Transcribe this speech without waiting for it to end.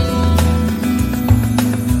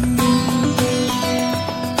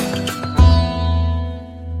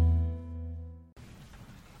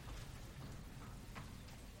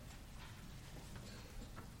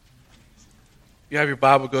You have your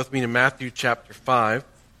Bible, go with me to Matthew chapter 5.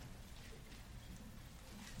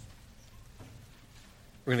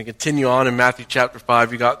 We're going to continue on in Matthew chapter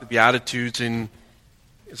 5. You got the Beatitudes, and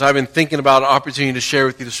as I've been thinking about an opportunity to share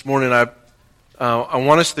with you this morning, I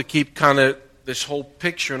want us to keep kind of this whole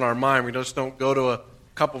picture in our mind. We just don't go to a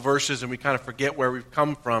couple verses and we kind of forget where we've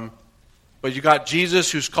come from. But you got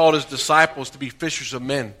Jesus who's called his disciples to be fishers of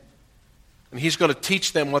men. And he's going to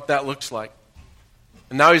teach them what that looks like.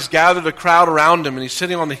 And now he's gathered a crowd around him, and he's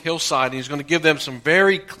sitting on the hillside, and he's going to give them some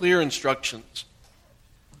very clear instructions.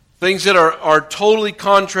 Things that are totally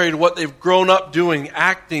contrary to what they've grown up doing,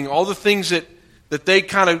 acting, all the things that they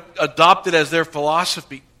kind of adopted as their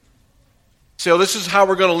philosophy. So this is how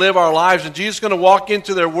we're going to live our lives. And Jesus is going to walk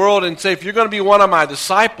into their world and say, if you're going to be one of my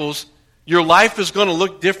disciples, your life is going to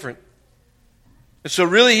look different. And so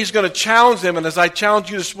really he's going to challenge them. And as I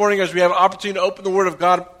challenge you this morning, as we have an opportunity to open the Word of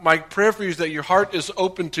God, my prayer for you is that your heart is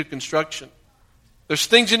open to construction. There's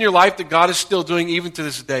things in your life that God is still doing even to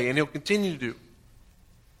this day, and he'll continue to do.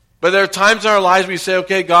 But there are times in our lives we say,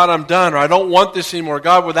 okay, God, I'm done, or I don't want this anymore.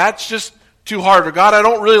 God, well, that's just too hard. Or God, I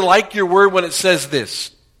don't really like your word when it says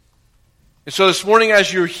this. And so this morning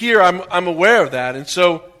as you're here, I'm aware of that. And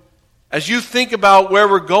so as you think about where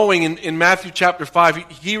we're going in Matthew chapter 5,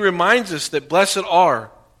 he reminds us that blessed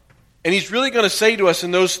are. And he's really going to say to us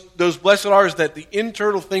in those blessed are's that the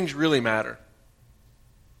internal things really matter.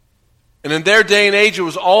 And in their day and age, it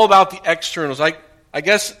was all about the externals. I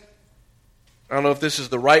guess, I don't know if this is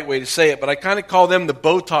the right way to say it, but I kind of call them the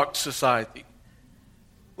Botox society.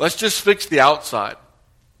 Let's just fix the outside.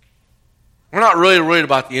 We're not really worried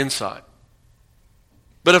about the inside.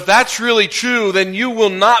 But if that's really true, then you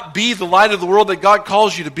will not be the light of the world that God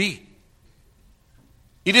calls you to be.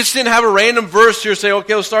 He just didn't have a random verse here say,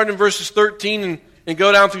 okay, let's start in verses 13 and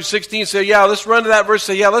go down through 16 and say, yeah, let's run to that verse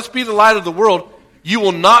and say, yeah, let's be the light of the world. You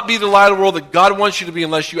will not be the light of the world that God wants you to be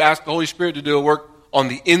unless you ask the Holy Spirit to do a work on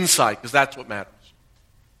the inside, because that's what matters.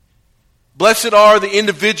 Blessed are the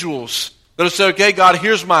individuals that will say, okay, God,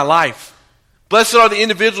 here's my life. Blessed are the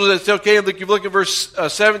individuals that say, okay, look, you look at verse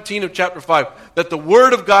 17 of chapter 5, that the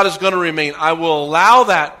word of God is going to remain. I will allow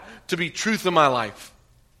that to be truth in my life.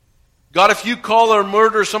 God, if you call a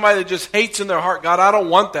murderer somebody that just hates in their heart, God, I don't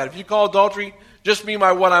want that. If you call adultery just me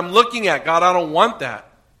by what I'm looking at, God, I don't want that.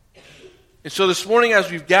 And so this morning as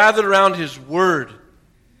we've gathered around his word,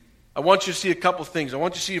 I want you to see a couple things. I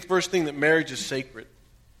want you to see the first thing, that marriage is sacred.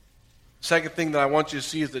 Second thing that I want you to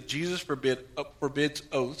see is that Jesus forbids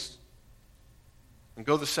oaths. And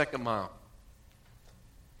go the second mile.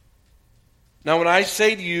 Now, when I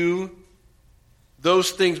say to you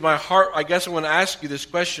those things, my heart, I guess I want to ask you this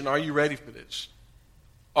question. Are you ready for this?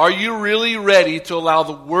 Are you really ready to allow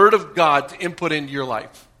the Word of God to input into your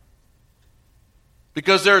life?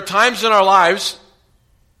 Because there are times in our lives,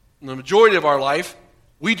 in the majority of our life,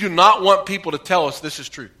 we do not want people to tell us this is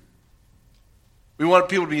true. We want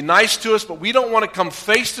people to be nice to us, but we don't want to come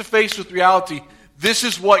face to face with reality. This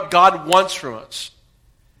is what God wants from us.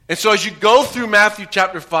 And so as you go through Matthew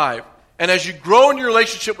chapter 5, and as you grow in your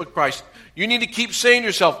relationship with Christ, you need to keep saying to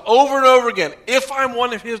yourself over and over again, if I'm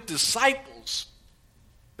one of his disciples,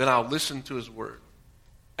 then I'll listen to his word.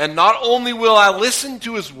 And not only will I listen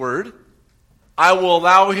to his word, I will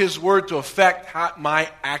allow his word to affect my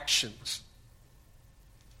actions.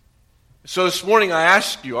 So this morning I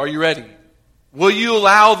ask you, are you ready? Will you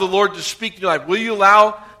allow the Lord to speak in your life? Will you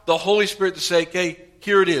allow the Holy Spirit to say, okay,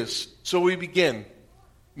 here it is. So we begin.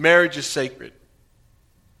 Marriage is sacred.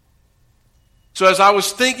 So as I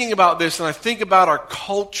was thinking about this, and I think about our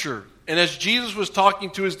culture, and as Jesus was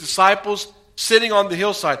talking to his disciples sitting on the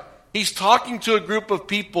hillside, he's talking to a group of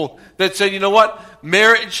people that said, you know what?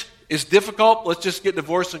 Marriage is difficult. Let's just get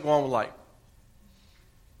divorced and go on with life.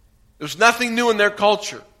 There was nothing new in their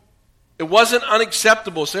culture. It wasn't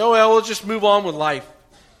unacceptable to say, oh, well, let's just move on with life.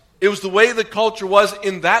 It was the way the culture was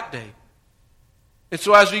in that day. And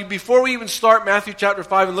so before we even start Matthew chapter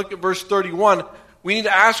 5 and look at verse 31, we need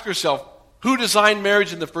to ask ourselves, who designed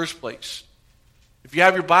marriage in the first place? If you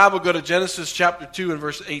have your Bible, go to Genesis chapter 2 and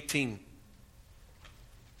verse 18.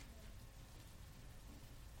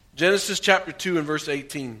 Genesis chapter 2 and verse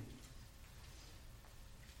 18.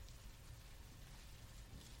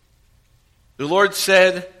 The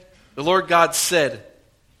Lord God said,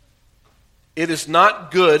 it is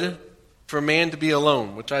not good for man to be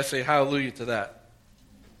alone, which I say hallelujah to that.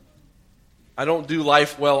 I don't do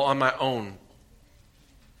life well on my own.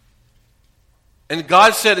 And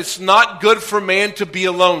God said it's not good for man to be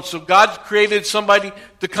alone. So God created somebody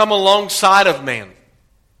to come alongside of man.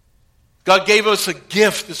 God gave us a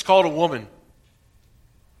gift that's called a woman.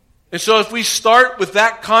 And so if we start with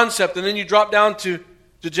that concept and then you drop down to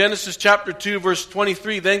to Genesis chapter 2, verse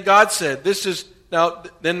 23, then God said,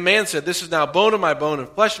 then man said, this is now bone of my bone and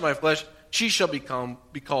flesh of my flesh. She shall be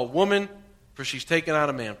called woman, for she's taken out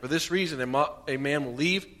of man. For this reason, a man will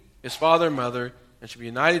leave his father and mother and shall be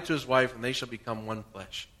united to his wife, and they shall become one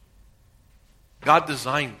flesh. God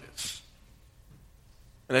designed this.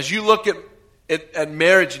 And as you look at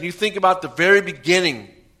marriage and you think about the very beginning,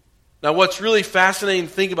 now what's really fascinating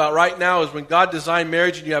to think about right now is when God designed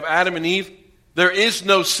marriage and you have Adam and Eve, there is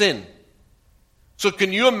no sin. So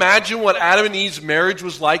can you imagine what Adam and Eve's marriage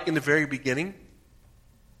was like in the very beginning?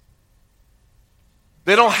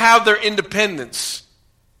 They don't have their independence.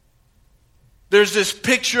 There's this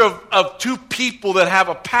picture of two people that have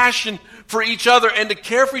a passion for each other and to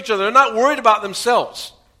care for each other. They're not worried about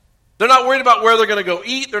themselves. They're not worried about where they're going to go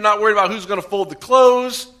eat. They're not worried about who's going to fold the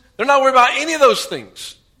clothes. They're not worried about any of those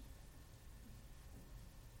things.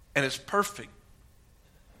 And it's perfect.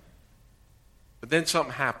 But then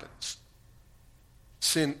something happens.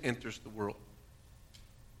 Sin enters the world.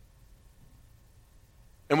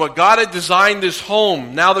 And what God had designed this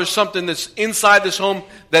home, now there's something that's inside this home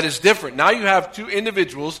that is different. Now you have two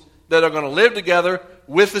individuals that are going to live together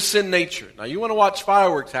with a sin nature. Now you want to watch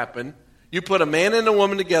fireworks happen. You put a man and a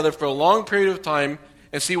woman together for a long period of time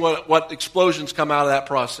and see what explosions come out of that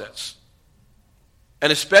process.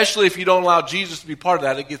 And especially if you don't allow Jesus to be part of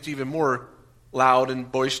that, it gets even more loud and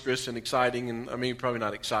boisterous and exciting. And I mean, probably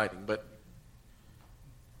not exciting, but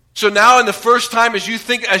so now in the first time as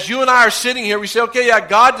you and I are sitting here, we say, okay, yeah,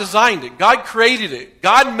 God designed it. God created it.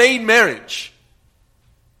 God made marriage.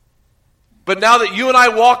 But now that you and I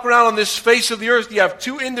walk around on this face of the earth, you have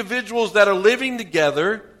two individuals that are living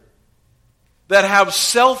together that have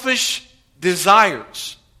selfish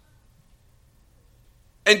desires.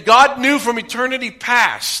 And God knew from eternity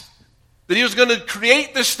past that He was going to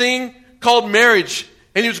create this thing called marriage.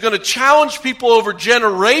 And He was going to challenge people over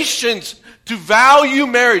generations to value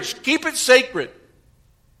marriage, keep it sacred.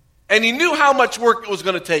 And He knew how much work it was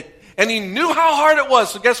going to take. And He knew how hard it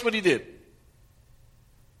was. So guess what He did?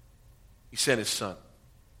 He sent His Son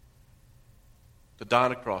to die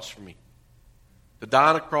on a cross for me, to die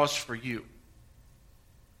on a cross for you,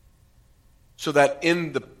 so that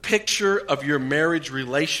in the picture of your marriage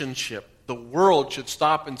relationship, the world should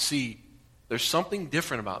stop and see there's something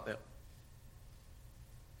different about them.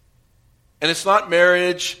 And it's not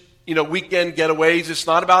marriage, weekend getaways. It's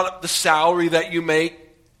not about the salary that you make.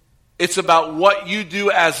 It's about what you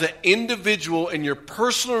do as an individual in your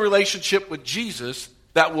personal relationship with Jesus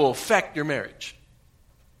that will affect your marriage.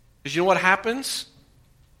 Because you know what happens?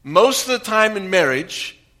 Most of the time in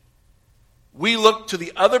marriage, we look to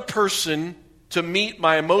the other person to meet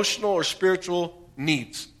my emotional or spiritual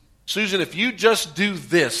needs. Susan, if you just do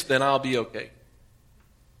this, then I'll be okay.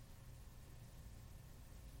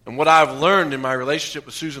 And what I've learned in my relationship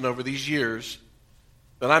with Susan over these years,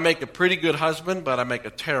 that I make a pretty good husband, but I make a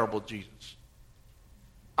terrible Jesus.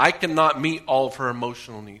 I cannot meet all of her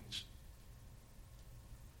emotional needs.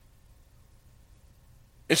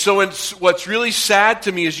 And so what's really sad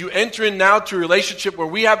to me is you enter in now to a relationship where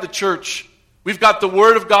we have the church. We've got the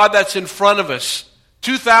Word of God that's in front of us.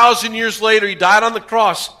 2,000 years later, He died on the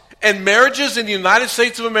cross. And marriages in the United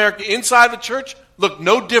States of America inside the church look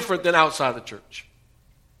no different than outside the church.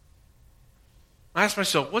 I ask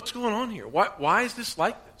myself, what's going on here? Why is this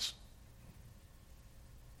like this?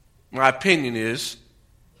 My opinion is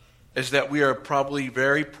that we are probably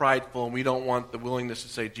very prideful and we don't want the willingness to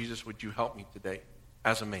say, Jesus, would you help me today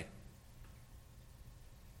as a man?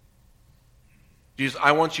 Jesus,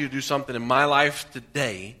 I want you to do something in my life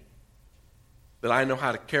today that I know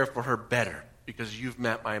how to care for her better because you've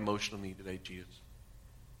met my emotional need today, Jesus.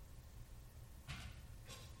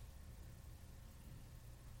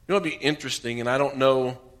 You know, it'd be interesting, and I don't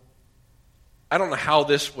know how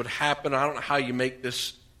this would happen. I don't know how you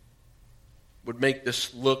would make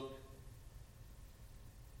this look.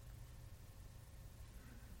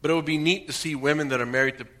 But it would be neat to see women that are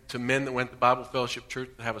married to men that went to Bible Fellowship Church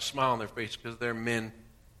that have a smile on their face because their men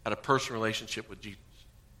had a personal relationship with Jesus.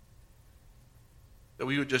 That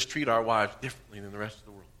we would just treat our wives differently than the rest of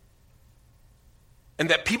the world. And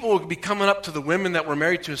that people would be coming up to the women that we're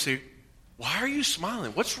married to and say, why are you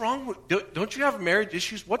smiling? What's wrong? Don't you have marriage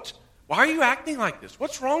issues? Why are you acting like this?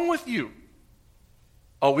 What's wrong with you?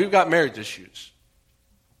 Oh, we've got marriage issues.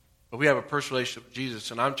 But we have a personal relationship with Jesus,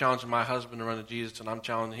 and I'm challenging my husband to run to Jesus,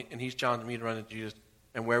 and he's challenging me to run to Jesus.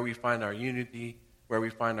 And where we find our unity, where we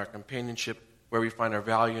find our companionship, where we find our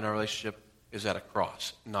value in our relationship is at a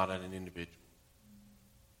cross, not at an individual.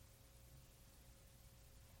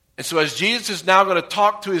 And so as Jesus is now going to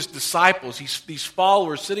talk to His disciples, these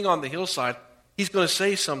followers sitting on the hillside, He's going to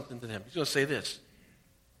say something to them. He's going to say this.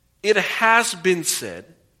 It has been said,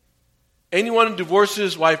 anyone who divorces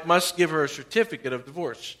his wife must give her a certificate of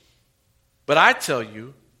divorce. But I tell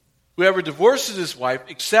you, whoever divorces his wife,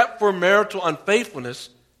 except for marital unfaithfulness,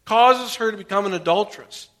 causes her to become an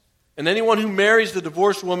adulteress. And anyone who marries the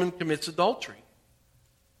divorced woman commits adultery.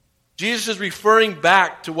 Jesus is referring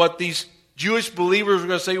back to what these Jewish believers were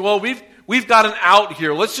going to say, well, we've got an out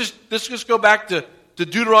here. Let's just go back to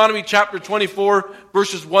Deuteronomy chapter 24,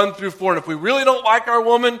 verses 1 through 4. And if we really don't like our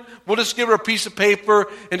woman, we'll just give her a piece of paper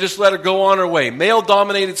and just let her go on her way.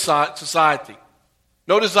 Male-dominated society.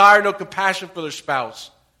 No desire, no compassion for their spouse.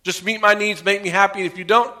 Just meet my needs, make me happy. And if you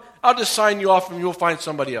don't, I'll just sign you off and you'll find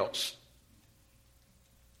somebody else.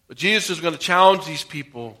 But Jesus is going to challenge these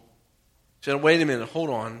people. He said, wait a minute, hold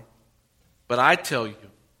on. But I tell you,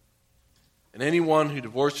 and anyone who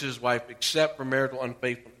divorces his wife except for marital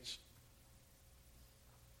unfaithfulness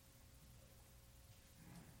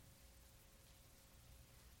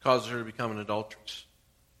causes her to become an adulteress.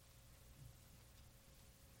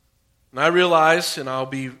 And I realize, and I'll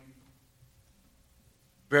be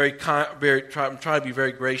I'm trying to be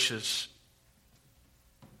very gracious,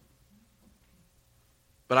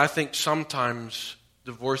 but I think sometimes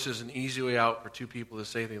divorce is an easy way out for two people to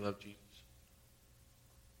say they love Jesus.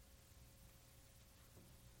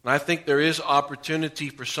 And I think there is opportunity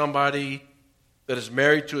for somebody that is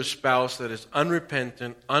married to a spouse that is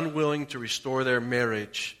unrepentant, unwilling to restore their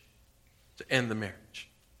marriage, to end the marriage.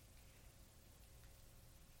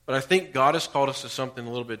 But I think God has called us to something a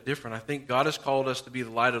little bit different. I think God has called us to be the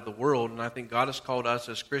light of the world, and I think God has called us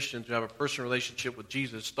as Christians to have a personal relationship with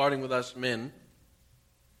Jesus, starting with us men,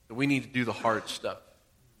 that we need to do the hard stuff.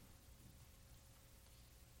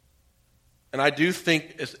 And I do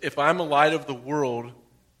think if I'm a light of the world,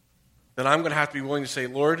 then I'm going to have to be willing to say,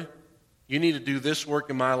 Lord, you need to do this work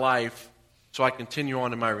in my life so I continue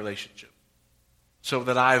on in my relationship, so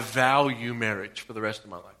that I value marriage for the rest of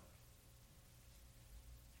my life.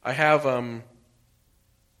 I have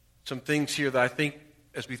some things here that I think,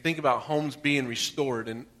 as we think about homes being restored,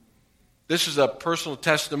 and this is a personal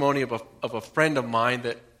testimony of a friend of mine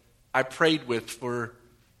that I prayed with for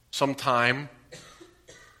some time.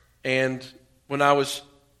 And when I was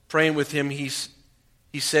praying with him, he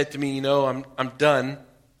said to me, I'm done.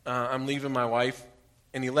 I'm leaving my wife.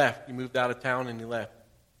 And he left. He moved out of town and he left.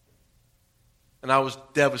 And I was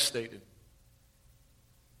devastated.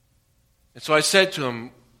 And so I said to him,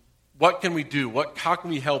 what can we do? How can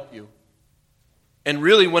we help you? And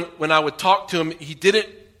really, when I would talk to him, he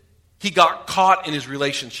got caught in his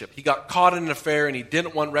relationship. He got caught in an affair and he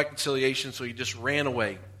didn't want reconciliation, so he just ran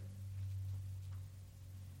away.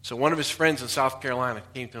 So one of his friends in South Carolina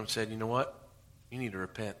came to him and said, you know what? You need to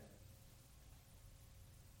repent.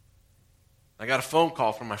 I got a phone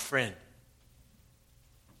call from my friend.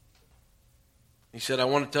 He said, I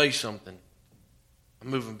want to tell you something. I'm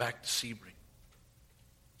moving back to Sebring.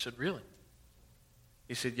 I said, really?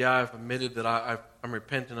 He said, yeah, I've admitted that I'm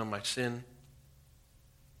repentant of my sin.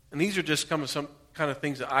 And these are just some kind of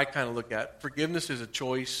things that I kind of look at. Forgiveness is a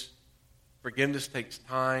choice. Forgiveness takes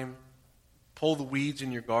time. Pull the weeds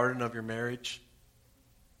in your garden of your marriage.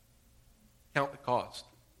 Count the cost.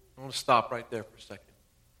 I want to stop right there for a second.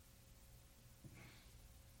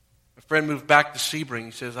 My friend moved back to Sebring.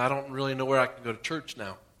 He says, I don't really know where I can go to church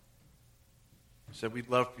now. I said, we'd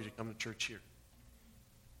love for you to come to church here.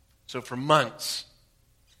 So for months,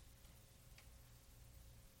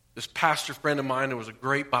 this pastor friend of mine, who was a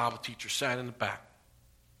great Bible teacher, sat in the back.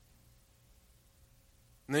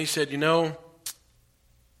 And then he said,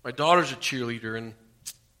 my daughter's a cheerleader and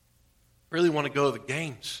I really want to go to the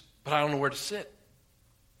games, but I don't know where to sit.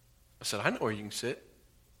 I said, I know where you can sit.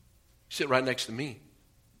 You sit right next to me.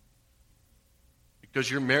 Because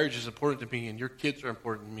your marriage is important to me and your kids are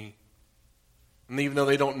important to me. And even though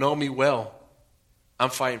they don't know me well, I'm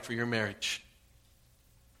fighting for your marriage.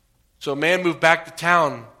 So a man moved back to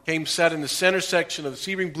town, sat in the center section of the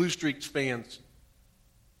Sebring Blue Streaks fans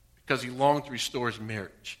because he longed to restore his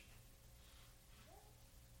marriage.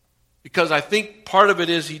 Because I think part of it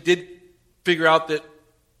is he did figure out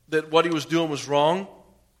that what he was doing was wrong.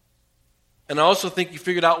 And I also think he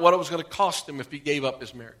figured out what it was going to cost him if he gave up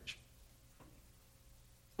his marriage.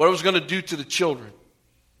 What it was going to do to the children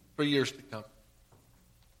for years to come.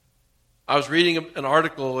 I was reading an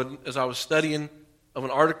article, as I was studying, of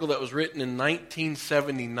an article that was written in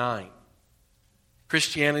 1979,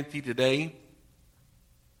 Christianity Today,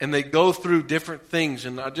 and they go through different things,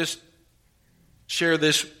 and I just share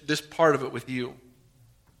this part of it with you.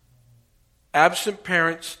 Absent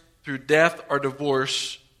parents through death or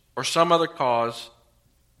divorce or some other cause,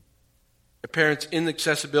 a parent's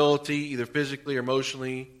inaccessibility, either physically or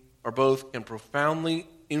emotionally, or both, can profoundly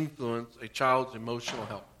influence a child's emotional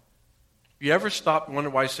health. You ever stop and wonder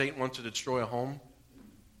why Satan wants to destroy a home?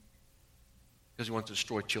 Because he wants to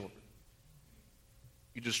destroy children.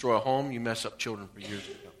 You destroy a home, you mess up children for years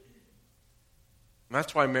to come. And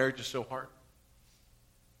that's why marriage is so hard.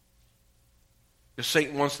 Because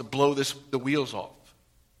Satan wants to blow the wheels off.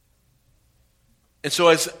 And so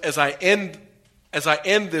as I end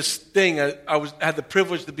this thing, I had the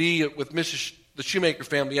privilege to be with the Shoemaker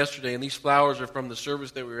family yesterday, and these flowers are from the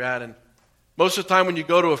service that we were at. And most of the time when you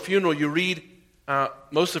go to a funeral, you read,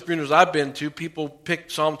 most of the funerals I've been to, people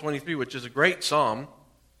pick Psalm 23, which is a great psalm.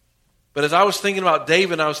 But as I was thinking about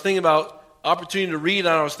David, I was thinking about opportunity to read, and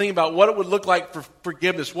I was thinking about what it would look like for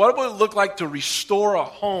forgiveness. What would it look like to restore a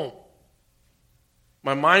home?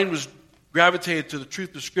 My mind was gravitated to the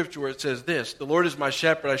truth of Scripture where it says this: the Lord is my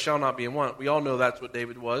shepherd, I shall not be in want. We all know that's what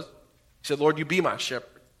David was. He said, Lord, you be my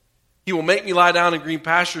shepherd. He will make me lie down in green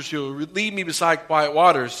pastures. He will lead me beside quiet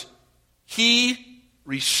waters. He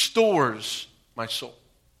restores my soul.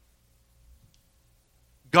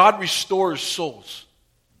 God restores souls.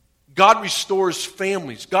 God restores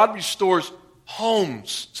families. God restores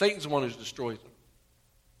homes. Satan's the one who destroys them.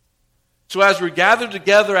 So as we're gathered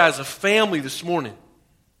together as a family this morning,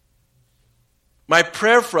 my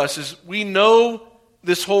prayer for us is we know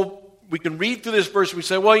this whole, we can read through this verse and we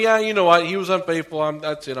say, well, yeah, you know what, he was unfaithful,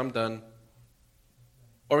 that's it, I'm done.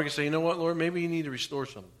 Or we can say, you know what, Lord, maybe you need to restore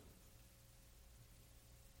something.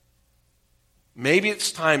 Maybe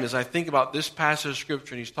it's time, as I think about this passage of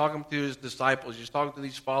Scripture, and he's talking to his disciples, he's talking to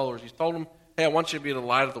these followers, he's told them, hey, I want you to be the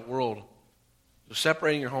light of the world. So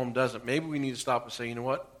separating your home doesn't. Maybe we need to stop and say, you know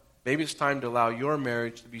what, maybe it's time to allow your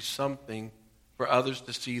marriage to be something for others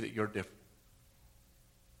to see that you're different.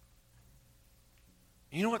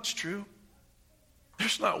 You know what's true?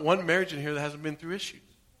 There's not one marriage in here that hasn't been through issues.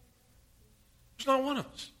 There's not one of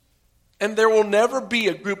us. And there will never be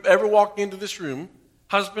a group ever walk into this room,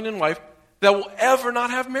 husband and wife, that will ever not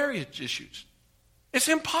have marriage issues. It's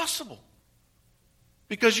impossible.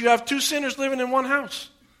 Because you have two sinners living in one house.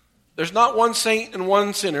 There's not one saint and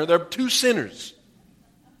one sinner. There are two sinners.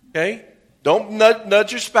 Okay? Don't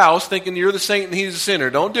nudge your spouse thinking you're the saint and he's the sinner.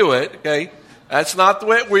 Don't do it. Okay? That's not the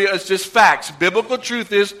way it's just facts. Biblical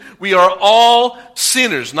truth is we are all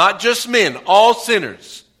sinners, not just men, all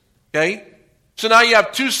sinners. Okay? So now you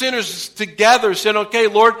have two sinners together saying, okay,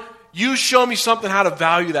 Lord, you show me something how to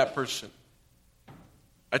value that person.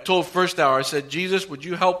 I told first hour, I said, Jesus, would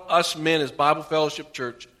you help us men as Bible Fellowship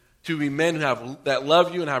Church to be men that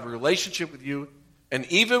love you and have a relationship with you. And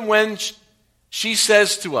even when she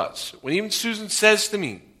says to us, when even Susan says to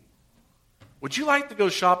me, would you like to go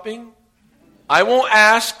shopping? I won't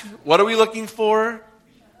ask, what are we looking for?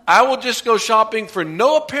 I will just go shopping for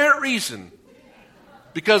no apparent reason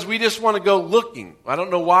because we just want to go looking. I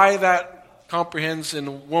don't know why that comprehends in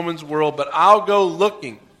a woman's world, but I'll go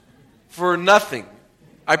looking for nothing.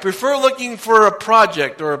 I prefer looking for a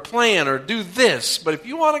project or a plan or do this, but if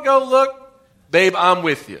you want to go look, babe, I'm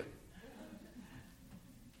with you.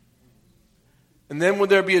 And then would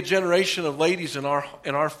there be a generation of ladies in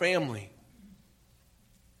our family?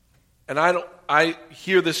 And I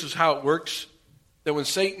hear this is how it works, that when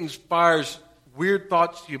Satan fires weird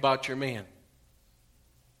thoughts to you about your man,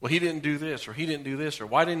 well, he didn't do this, or he didn't do this, or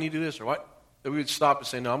why didn't he do this, or what, that we would stop and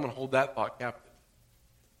say, no, I'm going to hold that thought captive.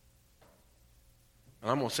 And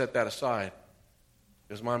I'm going to set that aside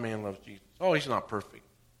because my man loves Jesus. Oh, he's not perfect.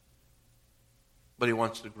 But he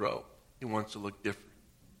wants to grow. He wants to look different.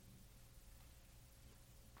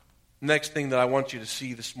 Next thing that I want you to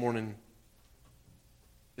see this morning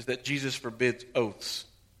is that Jesus forbids oaths.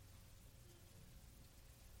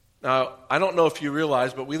 Now, I don't know if you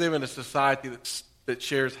realize, but we live in a society that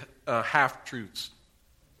shares half-truths.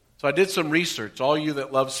 So I did some research. All you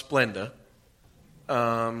that love Splenda,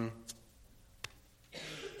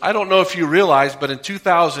 I don't know if you realize, but in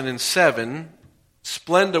 2007,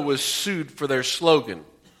 Splenda was sued for their slogan.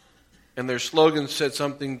 And their slogan said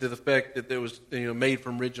something to the effect that it was made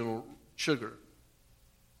from original sugar.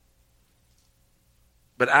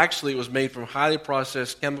 But actually it was made from highly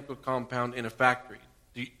processed chemical compound in a factory.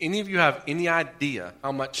 Do any of you have any idea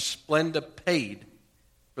how much Splenda paid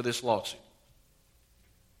for this lawsuit?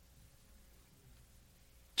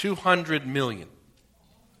 $200 million.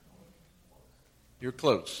 You're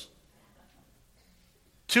close.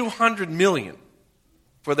 $200 million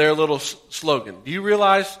for their little slogan. Do you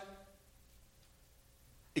realize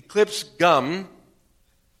Eclipse Gum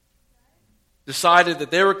decided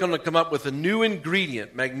that they were going to come up with a new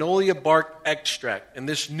ingredient, magnolia bark extract, and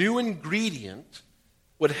this new ingredient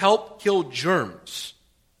would help kill germs.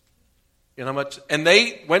 You know how much? And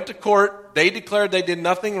they went to court. They declared they did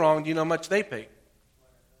nothing wrong. Do you know how much they paid?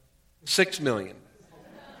 6 million.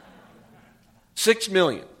 6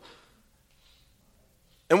 million.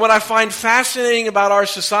 And what I find fascinating about our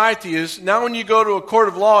society is now when you go to a court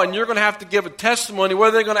of law and you're going to have to give a testimony, what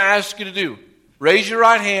are they going to ask you to do? Raise your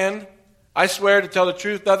right hand. I swear to tell the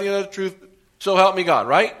truth, nothing but the truth, so help me God,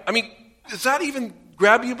 right? I mean, does that even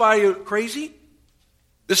grab you by crazy?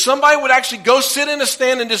 That somebody would actually go sit in a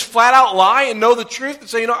stand and just flat out lie and know the truth and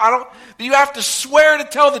say, you have to swear to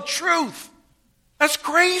tell the truth. That's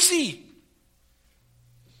crazy.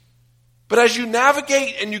 But as you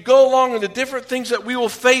navigate and you go along in the different things that we will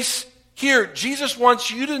face here, Jesus wants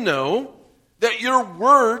you to know that your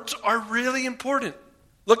words are really important.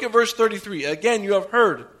 Look at verse 33. Again, you have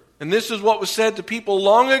heard, and this is what was said to people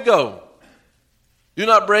long ago. Do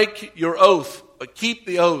not break your oath, but keep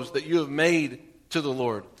the oaths that you have made to the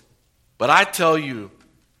Lord. But I tell you,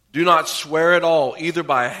 do not swear at all, either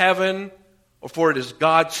by heaven, or for it is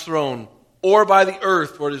God's throne, or by the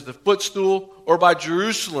earth, for it is the footstool, or by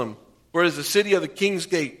Jerusalem, for it is the city of the king's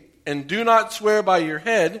gate. And do not swear by your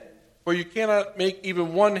head, for you cannot make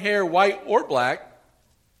even one hair white or black.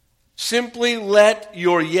 Simply let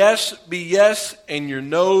your yes be yes and your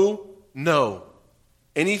no, no.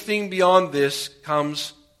 Anything beyond this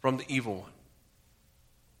comes from the evil one.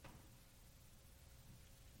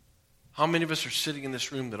 How many of us are sitting in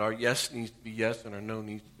this room that our yes needs to be yes and our no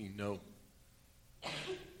needs to be no?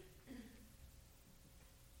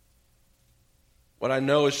 What I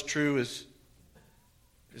know is true is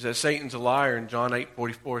that Satan's a liar, and John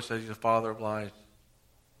 8:44 says he's the father of lies.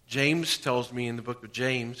 James tells me in the book of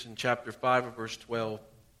James, in chapter 5 and verse 12,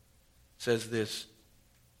 says this.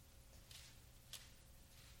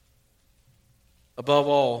 Above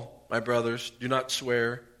all, my brothers, do not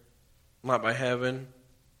swear, not by heaven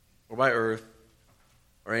or by earth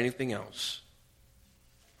or anything else.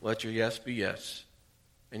 Let your yes be yes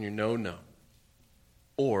and your no, no.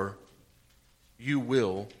 Or you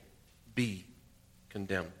will be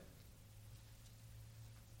condemned.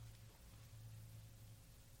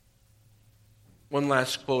 One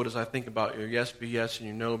last quote as I think about your yes be yes and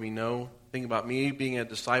your no be no. Think about me being a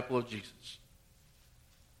disciple of Jesus.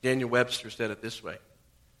 Daniel Webster said it this way.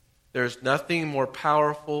 There's nothing more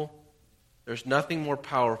powerful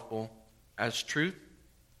as truth,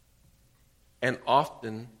 and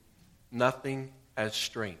often nothing as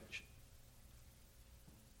strange.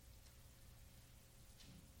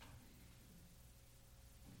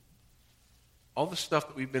 All the stuff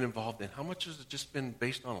that we've been involved in, how much has it just been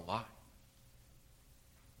based on a lie?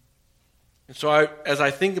 And so as I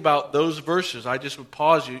think about those verses, I just would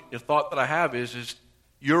pause you. The thought that I have is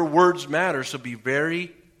your words matter, so be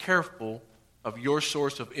very careful of your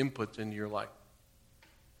source of inputs into your life.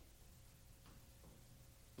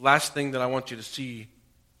 Last thing that I want you to see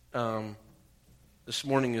this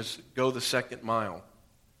morning is go the second mile.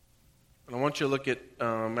 And I want you to look at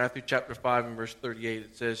Matthew chapter 5 and verse 38.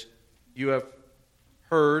 It says, you have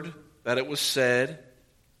heard that it was said,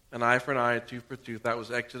 an eye for an eye, a tooth for a tooth. That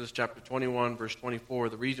was Exodus chapter 21, verse 24.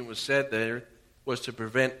 The reason it was said there was to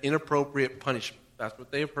prevent inappropriate punishment. That's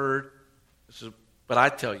what they've heard. But I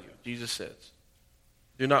tell you, Jesus says,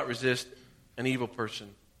 do not resist an evil person.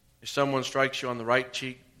 If someone strikes you on the right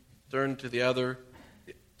cheek, turn the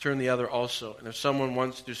other also. And if someone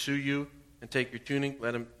wants to sue you and take your tunic,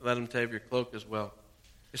 let him take your cloak as well.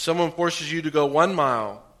 If someone forces you to go 1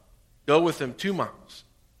 mile, go with him 2 miles.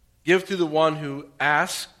 Give to the one who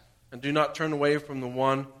asks, and do not turn away from the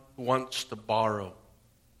one who wants to borrow.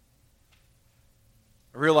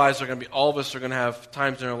 I realize all of us are going to have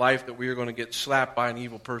times in our life that we are going to get slapped by an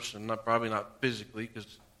evil person. Probably not physically, because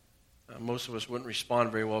most of us wouldn't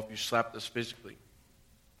respond very well if you slapped us physically.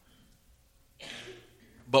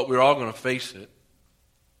 But we're all going to face it.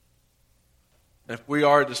 And if we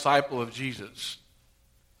are a disciple of Jesus,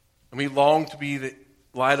 and we long to be the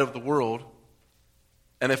light of the world,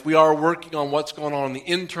 and if we are working on what's going on in the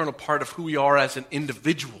internal part of who we are as an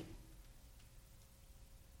individual,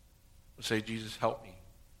 we'll say, Jesus, help me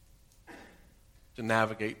to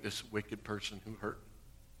navigate this wicked person who hurt me.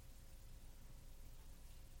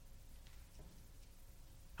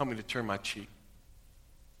 Help me to turn my cheek.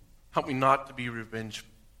 Help me not to be revengeful.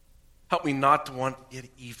 Help me not to want to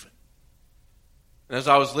get even. And as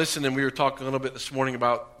I was listening, we were talking a little bit this morning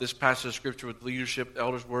about this passage of Scripture with leadership, the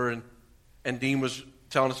elders were, and Dean was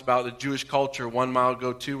telling us about the Jewish culture. 1 mile,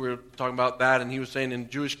 go 2. We were talking about that, and he was saying in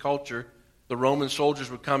Jewish culture, the Roman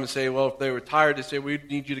soldiers would come and say, well, if they were tired, they say, we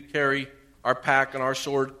need you to carry our pack and our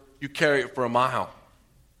sword. You carry it for 1 mile.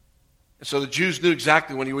 And so the Jews knew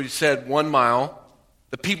exactly when he said 1 mile.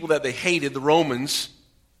 The people that they hated, the Romans,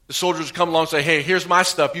 The soldiers come along and say, hey, here's my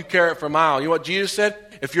stuff. You carry it for a mile. You know what Jesus said?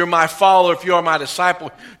 If you're my follower, if you are my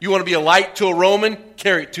disciple, you want to be a light to a Roman,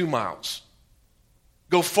 carry it 2 miles.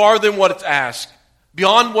 Go farther than what it's asked,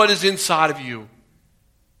 beyond what is inside of you.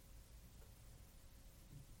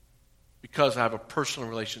 Because I have a personal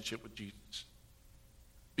relationship with Jesus.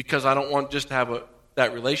 Because I don't want just to have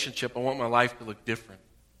that relationship. I want my life to look different.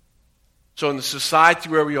 So in the society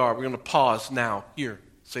where we are, we're going to pause now. Here,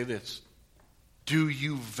 say this. Do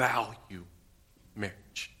you value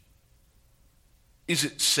marriage? Is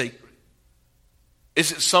it sacred?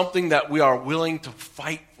 Is it something that we are willing to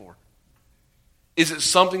fight for? Is it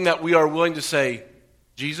something that we are willing to say,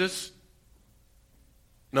 Jesus,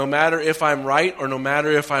 no matter if I'm right or no matter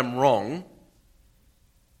if I'm wrong,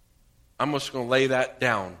 I'm just going to lay that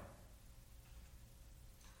down.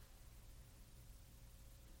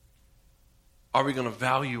 Are we going to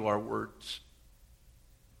value our words?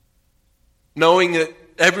 Knowing that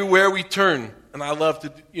everywhere we turn, and I love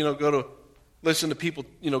to, go to listen to people,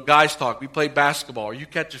 guys talk. We play basketball, or you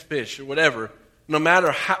catch a fish, or whatever. No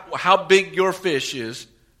matter how big your fish is,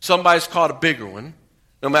 somebody's caught a bigger one.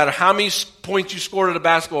 No matter how many points you scored at a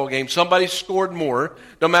basketball game, somebody scored more.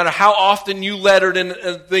 No matter how often you lettered in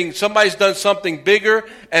a thing, somebody's done something bigger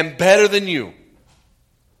and better than you.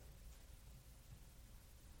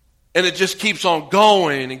 And it just keeps on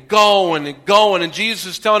going and going and going. And Jesus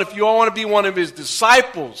is telling, if you all want to be one of his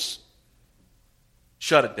disciples,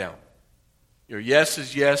 shut it down. Your yes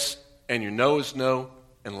is yes, and your no is no,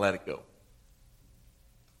 and let it go.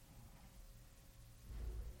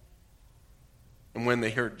 And when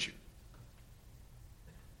they hurt you.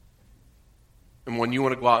 And when you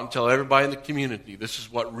want to go out and tell everybody in the community, this is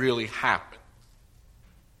what really happened.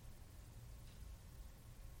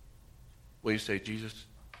 Will you say, Jesus,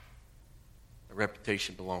 a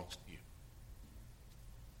reputation belongs to you.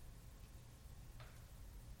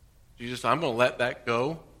 Jesus, I'm going to let that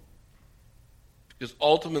go because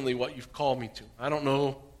ultimately what you've called me to. I don't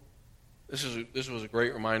know. This was a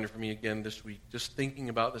great reminder for me again this week, just thinking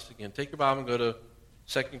about this again. Take your Bible and go to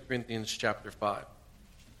 2 Corinthians chapter 5.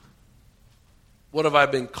 What have I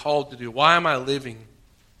been called to do? Why am I living?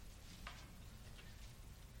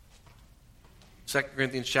 2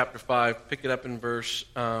 Corinthians chapter 5, pick it up in verse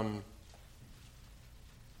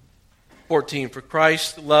 14. For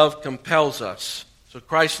Christ's love compels us. So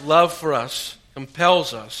Christ's love for us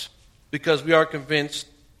compels us because we are convinced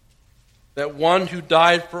that one who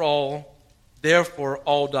died for all, therefore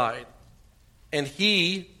all died. And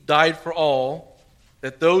he died for all,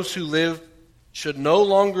 that those who live should no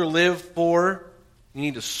longer live for, you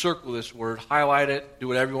need to circle this word, highlight it, do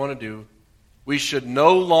whatever you want to do. We should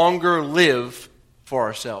no longer live for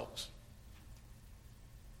ourselves.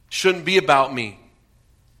 Shouldn't be about me.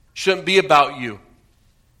 Shouldn't be about you.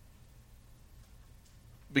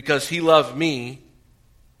 Because he loved me,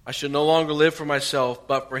 I should no longer live for myself,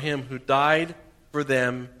 but for him who died for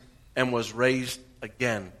them and was raised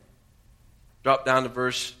again. Drop down to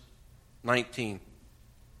verse 19.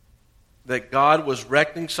 That God was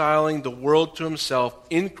reconciling the world to himself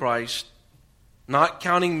in Christ, not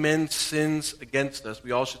counting men's sins against us.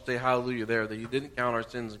 We all should say hallelujah there, that he didn't count our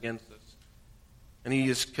sins against us. And he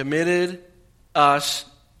has committed us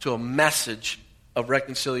to a message of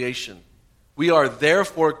reconciliation. We are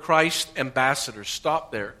therefore Christ's ambassadors.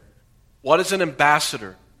 Stop there. What is an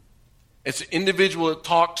ambassador? It's an individual that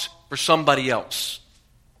talks for somebody else.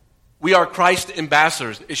 We are Christ's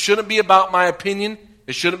ambassadors. It shouldn't be about my opinion.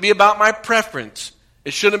 It shouldn't be about my preference.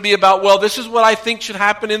 It shouldn't be about, well, this is what I think should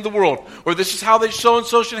happen in the world. Or this is how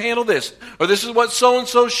so-and-so should handle this. Or this is what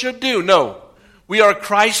so-and-so should do. No. We are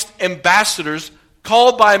Christ's ambassadors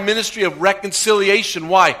called by a ministry of reconciliation.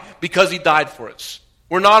 Why? Because he died for us.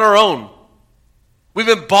 We're not our own. We've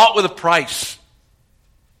been bought with a price.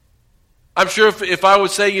 I'm sure if I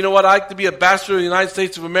would say, you know what, I'd like to be ambassador of the United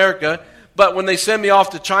States of America, but when they send me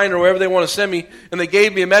off to China or wherever they want to send me, and they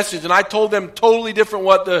gave me a message, and I told them totally different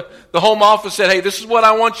what the Home Office said, hey, this is what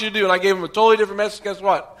I want you to do, and I gave them a totally different message, guess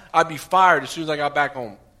what? I'd be fired as soon as I got back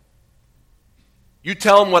home. You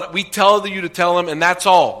tell them what we tell you to tell them, and that's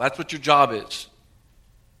all. That's what your job is.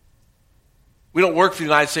 We don't work for the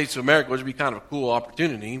United States of America, which would be kind of a cool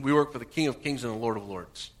opportunity. We work for the King of Kings and the Lord of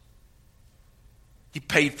Lords. He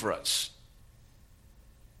paid for us.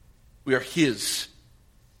 We are his.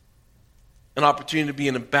 An opportunity to be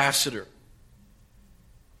an ambassador.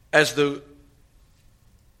 As though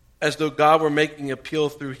God were making appeal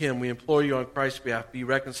through him, we implore you on Christ's behalf, be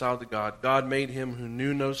reconciled to God. God made him who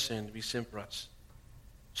knew no sin to be sin for us,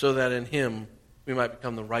 so that in him we might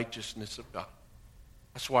become the righteousness of God.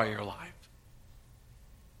 That's why you're alive.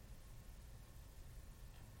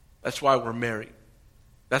 That's why we're married.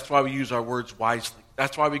 That's why we use our words wisely.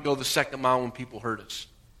 That's why we go the second mile when people hurt us.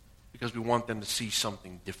 Because we want them to see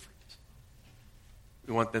something different.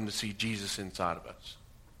 We want them to see Jesus inside of us.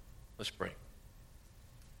 Let's pray.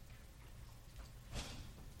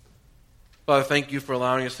 Father, thank you for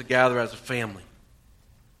allowing us to gather as a family.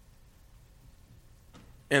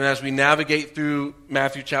 And as we navigate through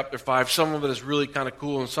Matthew chapter 5, some of it is really kind of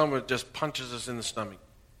cool and some of it just punches us in the stomach.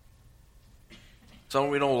 Some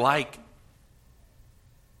we don't like.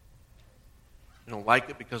 We don't like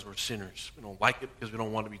it because we're sinners. We don't like it because we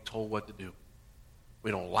don't want to be told what to do.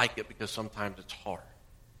 We don't like it because sometimes it's hard.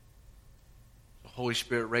 The Holy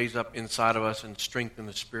Spirit raise up inside of us and strengthen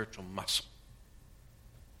the spiritual muscle.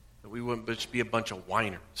 That we wouldn't just be a bunch of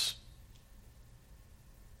whiners.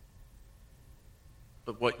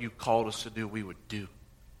 But what you called us to do, we would do.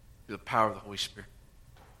 Through the power of the Holy Spirit.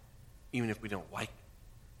 Even if we don't like it.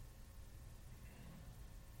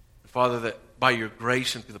 And Father, that by your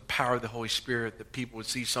grace and through the power of the Holy Spirit, that people would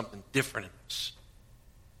see something different in us.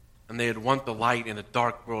 And they would want the light in a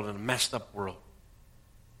dark world, in a messed up world.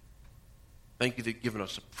 Thank you that you've given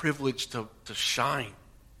us a privilege to shine.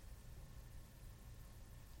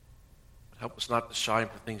 But help us not to shine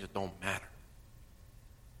for things that don't matter.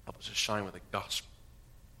 Help us to shine with the gospel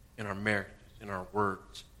in our marriages, in our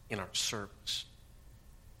words, in our service.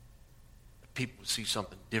 That people would see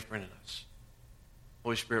something different in us.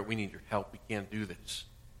 Holy Spirit, we need your help. We can't do this.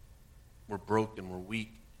 We're broken. We're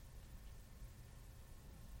weak.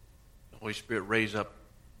 The Holy Spirit, raise up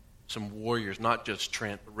some warriors, not just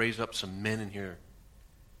Trent, but raise up some men in here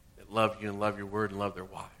that love you and love your word and love their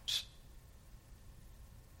wives.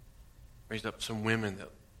 Raise up some women that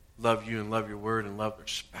love you and love your word and love their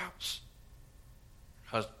spouse, their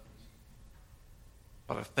husbands.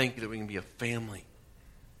 Father, thank you that we can be a family.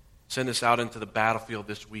 Send us out into the battlefield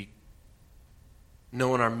this week,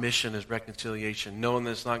 knowing our mission is reconciliation, knowing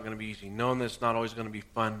that it's not going to be easy, knowing that it's not always going to be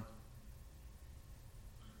fun.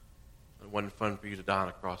 It wasn't fun for you to die on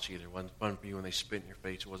a cross either. It wasn't fun for you when they spit in your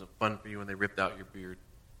face. It wasn't fun for you when they ripped out your beard.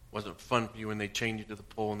 It wasn't fun for you when they chained you to the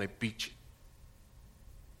pole and they beat you.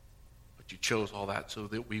 But you chose all that so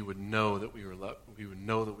that we would know that we were loved, we would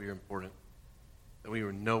know that we were important, that we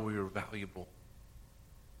would know we were valuable.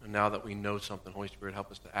 And now that we know something, Holy Spirit,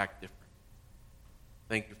 help us to act different.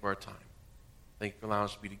 Thank you for our time. Thank you for allowing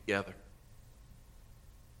us to be together.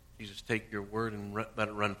 Jesus, take your word and let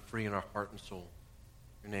it run free in our heart and soul.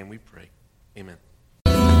 In your name we pray. Amen.